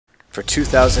For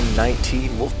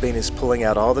 2019, Wolfbane is pulling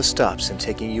out all the stops and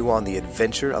taking you on the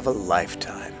adventure of a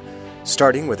lifetime,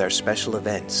 starting with our special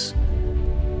events.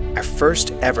 Our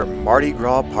first ever Mardi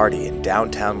Gras party in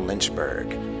downtown Lynchburg,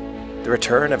 the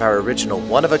return of our original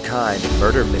one-of-a-kind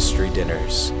murder mystery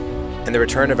dinners, and the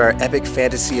return of our epic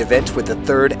fantasy event with the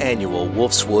 3rd annual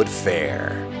Wolfswood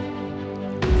Faire.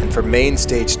 And for Main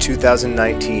Stage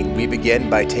 2019, we begin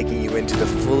by taking you into the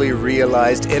fully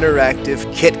realized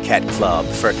interactive Kit Kat Club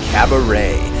for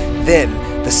Cabaret, then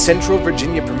the Central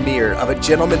Virginia premiere of A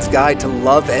Gentleman's Guide to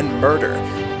Love and Murder,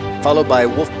 followed by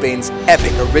Wolfbane's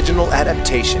epic original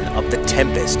adaptation of The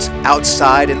Tempest,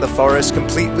 outside in the forest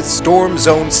complete with storm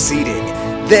zone seating.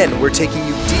 Then we're taking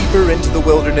you deeper into the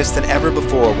wilderness than ever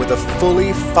before with a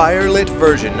fully firelit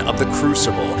version of The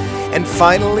Crucible. And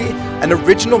finally, an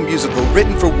original musical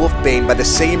written for Wolfbane by the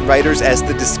same writers as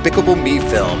the Despicable Me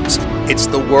films. It's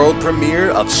the world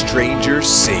premiere of Stranger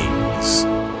Sings.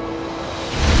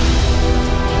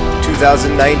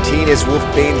 2019 is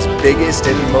Wolfbane's biggest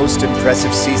and most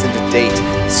impressive season to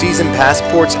date. Season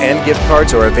passports and gift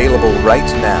cards are available right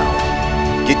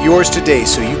now. Get yours today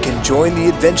so you can join the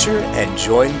adventure and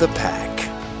join the pack.